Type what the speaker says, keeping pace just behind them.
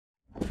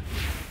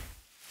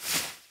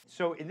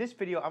So in this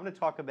video, I'm going to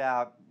talk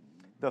about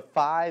the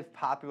 5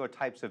 popular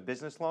types of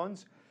business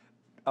loans.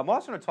 I'm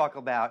also going to talk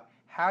about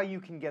how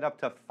you can get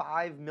up to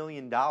 $5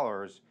 million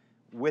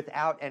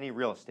without any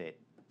real estate.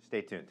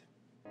 Stay tuned.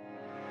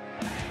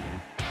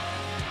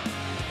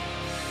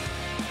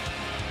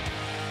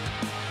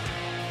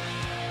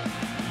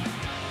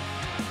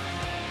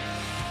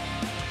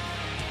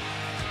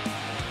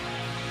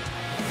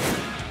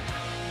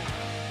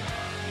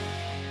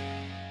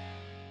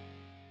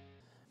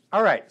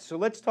 All right, so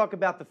let's talk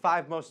about the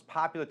 5 most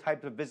popular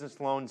types of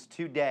business loans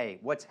today.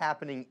 What's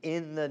happening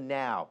in the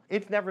now?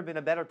 It's never been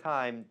a better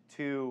time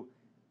to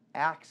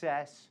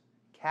access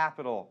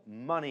capital,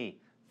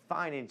 money,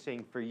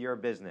 financing for your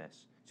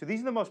business. So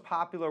these are the most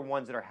popular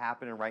ones that are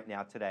happening right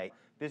now today.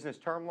 Business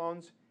term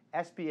loans,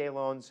 SBA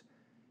loans,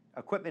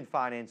 equipment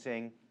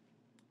financing,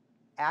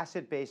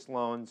 asset-based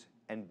loans,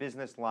 and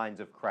business lines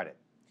of credit.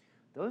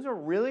 Those are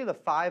really the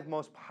 5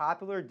 most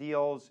popular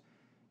deals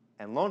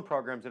and loan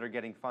programs that are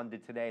getting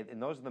funded today,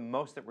 and those are the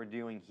most that we're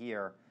doing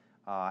here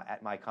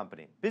at my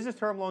company. Business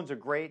term loans are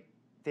great.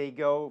 They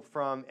go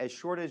from as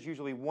short as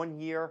usually 1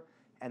 year,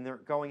 and they're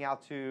going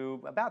out to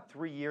about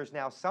 3 years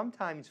now,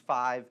 sometimes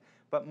 5,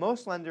 but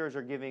most lenders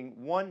are giving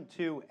 1,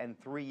 2, and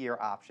 3-year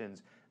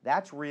options.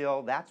 That's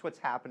real. That's what's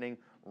happening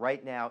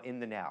right now in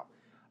the now.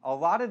 A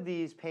lot of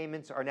these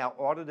payments are now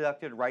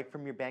auto-deducted right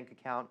from your bank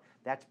account.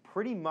 That's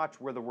pretty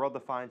much where the world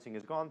of financing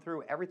has gone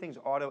through. Everything's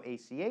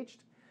auto-ACH'd.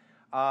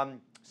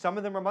 Some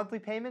of them are monthly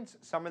payments,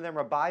 some of them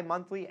are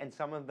bi-monthly, and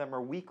some of them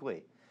are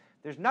weekly.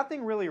 There's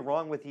nothing really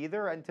wrong with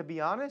either, and to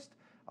be honest,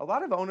 a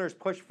lot of owners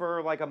push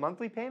for like a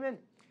monthly payment.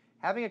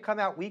 Having it come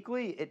out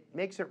weekly, it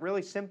makes it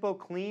really simple,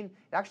 clean.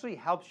 It actually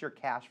helps your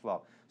cash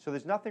flow. So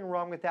there's nothing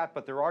wrong with that,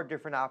 but there are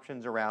different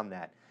options around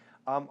that.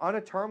 On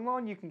a term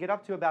loan, you can get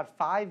up to about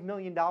 $5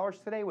 million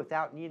today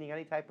without needing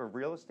any type of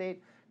real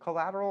estate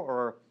collateral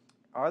or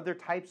other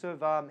types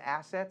of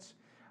assets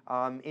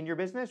in your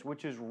business,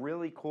 which is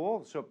really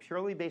cool. So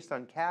purely based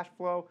on cash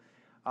flow.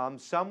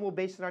 Some will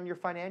base it on your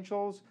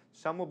financials.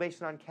 Some will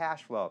base it on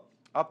cash flow.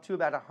 Up to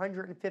about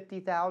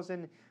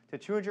 $150,000 to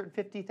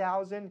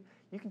 $250,000.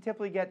 You can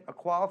typically get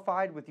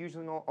qualified with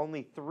usually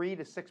only 3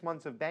 to 6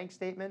 months of bank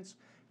statements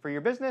for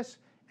your business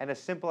and a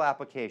simple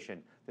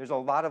application. There's a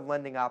lot of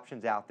lending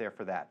options out there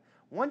for that.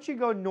 Once you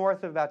go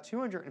north of about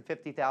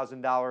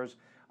 $250,000,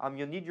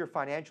 you'll need your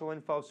financial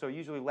info. So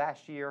usually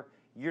last year,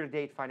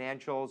 year-to-date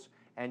financials,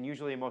 and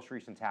usually a most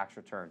recent tax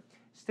return.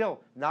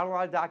 Still, not a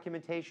lot of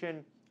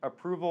documentation,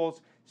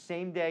 approvals,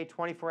 same day,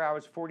 24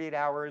 hours, 48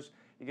 hours.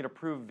 You get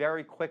approved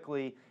very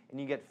quickly, and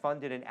you get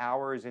funded in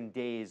hours and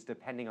days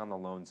depending on the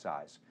loan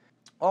size.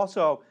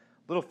 Also,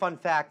 little fun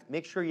fact,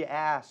 make sure you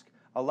ask.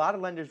 A lot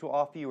of lenders will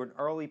offer you an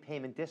early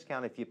payment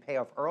discount if you pay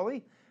off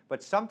early,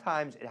 but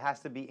sometimes it has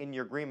to be in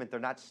your agreement.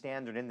 They're not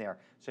standard in there.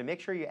 So make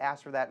sure you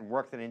ask for that and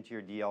work that into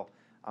your deal.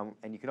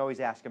 And you can always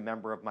ask a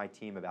member of my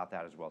team about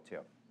that as well too.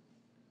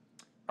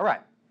 All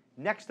right,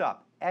 next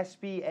up,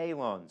 SBA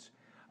loans.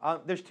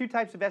 There's 2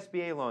 types of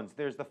SBA loans.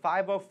 There's the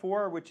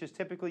 504, which is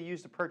typically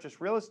used to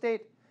purchase real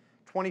estate,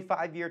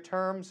 25-year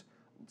terms,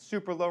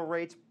 super low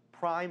rates,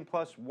 prime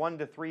plus 1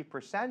 to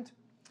 3%.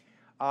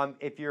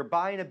 If you're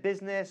buying a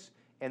business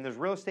and there's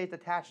real estate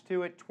attached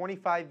to it,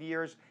 25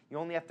 years, you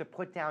only have to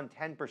put down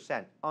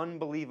 10%.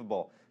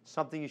 Unbelievable.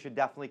 Something you should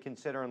definitely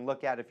consider and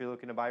look at if you're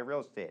looking to buy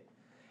real estate.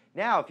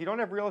 Now, if you don't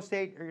have real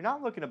estate or you're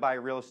not looking to buy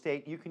real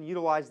estate, you can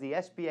utilize the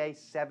SBA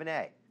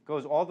 7A.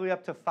 Goes all the way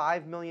up to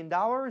 $5 million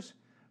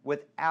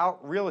without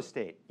real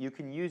estate. You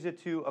can use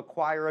it to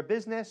acquire a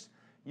business.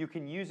 You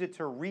can use it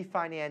to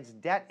refinance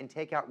debt and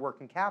take out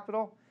working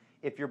capital.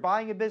 If you're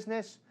buying a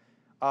business,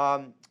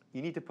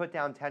 you need to put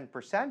down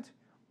 10%,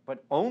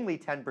 but only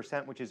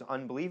 10%, which is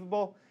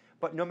unbelievable.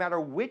 But no matter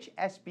which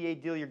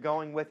SBA deal you're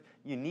going with,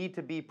 you need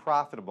to be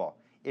profitable.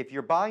 If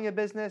you're buying a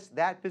business,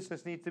 that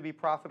business needs to be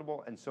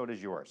profitable, and so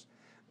does yours.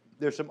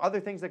 There's some other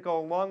things that go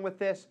along with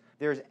this.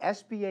 There's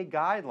SBA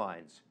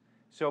guidelines.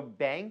 So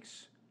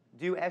banks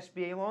do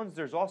SBA loans.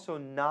 There's also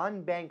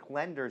non-bank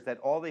lenders that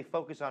all they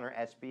focus on are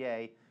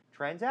SBA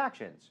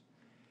transactions.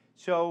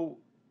 So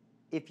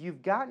if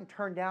you've gotten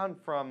turned down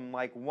from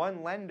like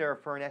one lender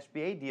for an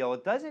SBA deal,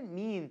 it doesn't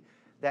mean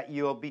that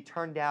you'll be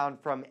turned down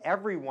from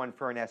everyone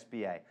for an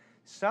SBA.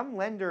 Some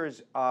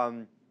lenders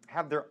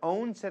have their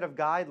own set of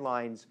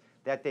guidelines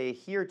that they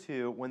adhere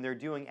to when they're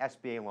doing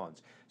SBA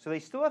loans. So they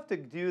still have to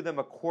do them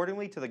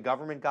accordingly to the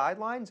government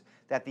guidelines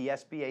that the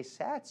SBA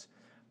sets.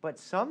 But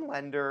some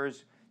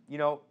lenders,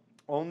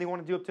 only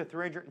want to do up to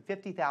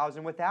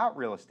 $350,000 without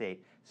real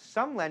estate.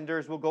 Some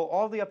lenders will go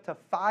all the way up to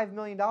 $5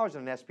 million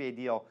in an SBA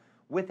deal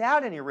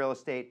without any real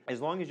estate, as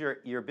long as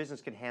your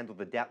business can handle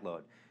the debt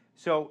load.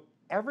 So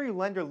every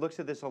lender looks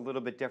at this a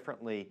little bit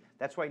differently.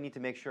 That's why you need to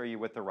make sure you're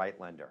with the right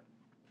lender.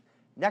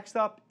 Next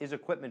up is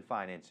equipment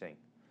financing.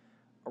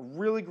 A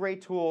really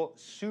great tool,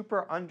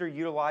 super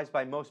underutilized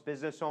by most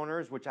business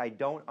owners, which I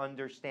don't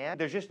understand.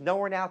 There's just no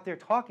one out there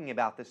talking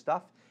about this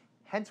stuff.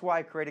 Hence why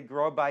I created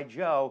Grow by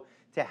Joe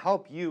to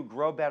help you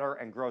grow better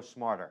and grow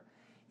smarter.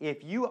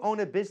 If you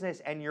own a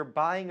business and you're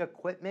buying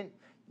equipment,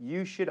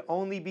 you should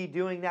only be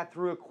doing that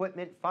through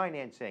equipment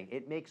financing.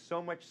 It makes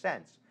so much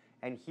sense,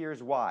 and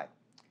here's why.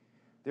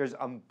 There's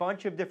a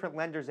bunch of different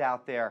lenders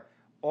out there.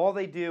 All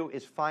they do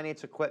is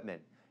finance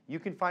equipment. You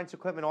can finance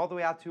equipment all the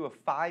way out to a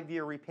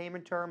 5-year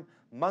repayment term,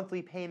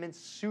 monthly payments,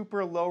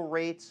 super low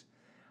rates,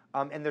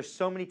 and there's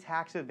so many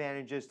tax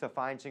advantages to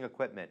financing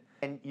equipment.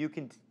 And you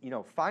can,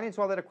 finance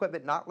all that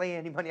equipment, not lay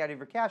any money out of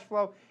your cash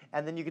flow,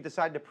 and then you can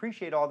decide to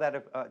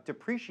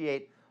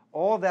depreciate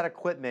all that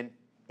equipment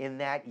in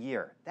that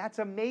year. That's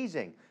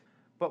amazing.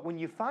 But when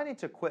you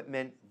finance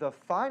equipment, the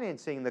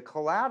financing, the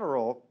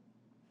collateral,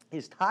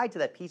 is tied to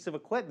that piece of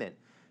equipment.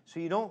 So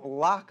you don't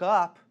lock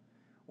up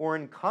or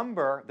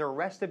encumber the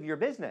rest of your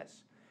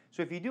business.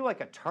 So if you do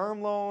like a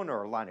term loan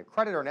or a line of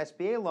credit or an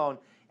SBA loan,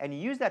 and you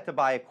use that to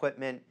buy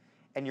equipment,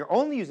 and you're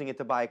only using it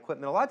to buy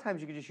equipment, a lot of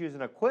times you can just use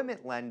an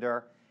equipment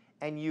lender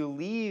and you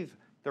leave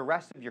the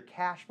rest of your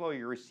cash flow,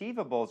 your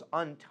receivables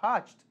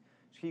untouched,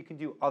 so you can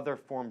do other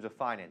forms of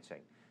financing.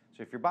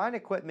 So if you're buying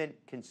equipment,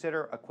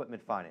 consider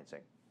equipment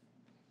financing.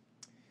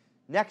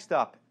 Next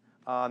up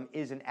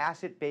is an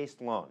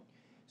asset-based loan.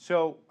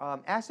 So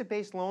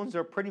asset-based loans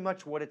are pretty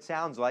much what it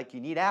sounds like.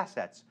 You need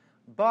assets.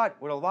 But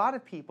what a lot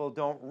of people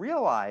don't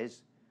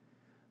realize,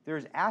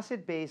 there's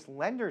asset-based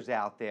lenders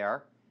out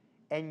there,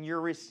 and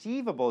your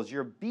receivables,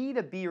 your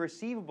B2B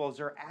receivables,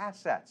 are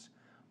assets.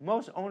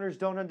 Most owners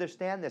don't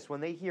understand this.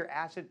 When they hear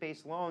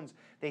asset-based loans,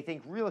 they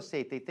think real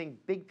estate, they think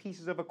big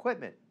pieces of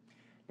equipment.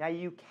 Now,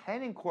 you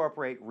can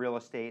incorporate real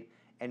estate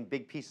and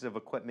big pieces of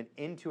equipment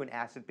into an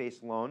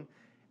asset-based loan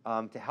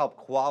to help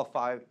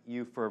qualify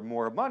you for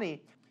more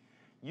money.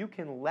 You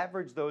can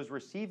leverage those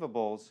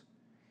receivables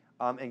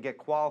and get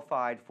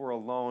qualified for a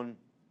loan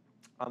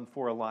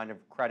for a line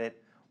of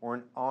credit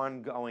or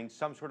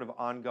some sort of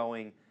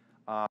ongoing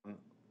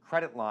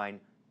credit line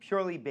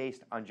purely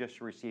based on just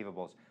your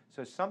receivables.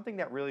 So something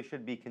that really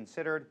should be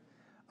considered.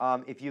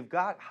 If you've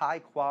got high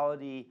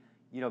quality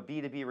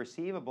B2B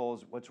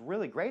receivables, what's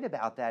really great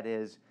about that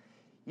is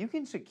you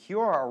can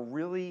secure a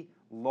really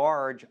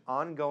large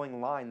ongoing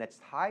line that's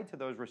tied to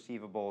those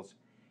receivables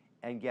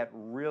and get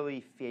really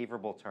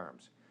favorable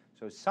terms.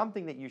 So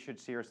something that you should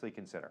seriously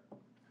consider.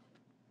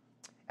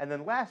 And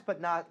then last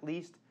but not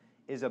least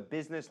is a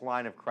business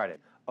line of credit.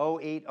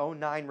 08,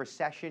 09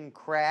 recession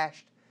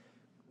crashed.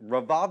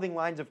 Revolving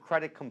lines of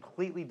credit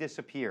completely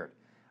disappeared.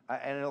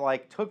 And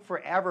it took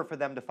forever for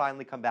them to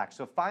finally come back.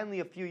 So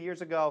finally, a few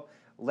years ago,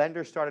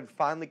 lenders started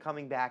finally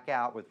coming back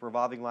out with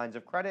revolving lines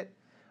of credit.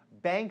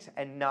 Banks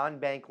and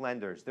non-bank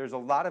lenders. There's a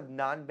lot of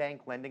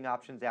non-bank lending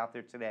options out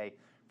there today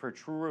for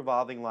true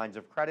revolving lines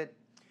of credit,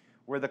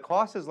 where the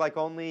cost is like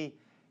only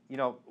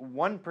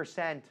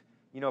 1%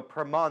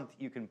 per month.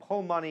 You can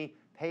pull money,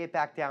 pay it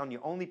back down.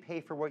 You only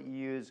pay for what you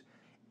use.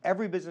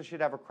 Every business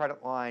should have a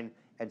credit line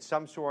and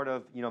some sort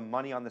of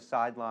money on the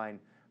sideline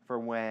for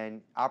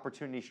when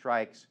opportunity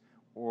strikes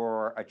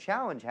or a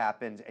challenge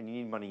happens and you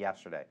need money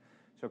yesterday.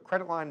 So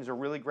credit line is a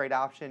really great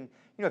option.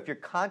 If you're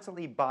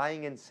constantly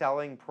buying and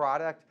selling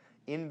product,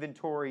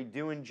 inventory,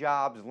 doing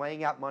jobs,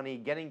 laying out money,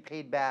 getting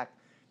paid back,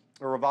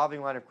 a revolving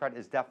line of credit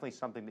is definitely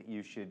something that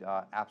you should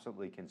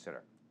absolutely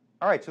consider.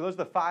 All right, so those are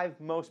the 5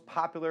 most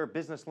popular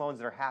business loans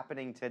that are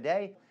happening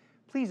today.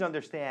 Please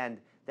understand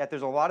that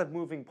there's a lot of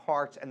moving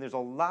parts and there's a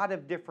lot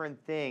of different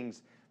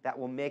things that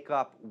will make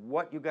up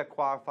what you get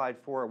qualified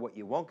for, what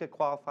you won't get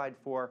qualified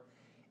for.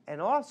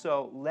 And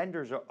also,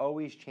 lenders are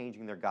always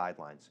changing their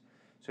guidelines.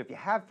 So if you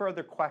have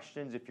further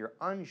questions, if you're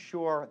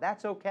unsure,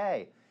 that's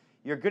okay.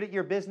 You're good at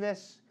your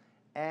business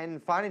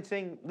and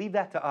financing, leave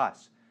that to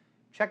us.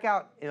 Check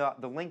out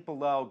the link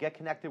below, get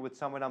connected with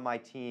someone on my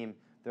team.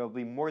 They'll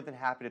be more than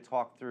happy to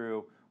talk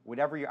through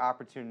whatever your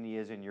opportunity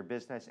is in your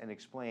business and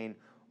explain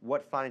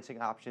what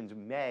financing options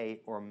may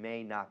or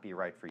may not be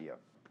right for you.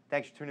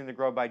 Thanks for tuning in to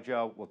Grow by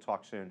Joe. We'll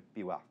talk soon.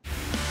 Be well.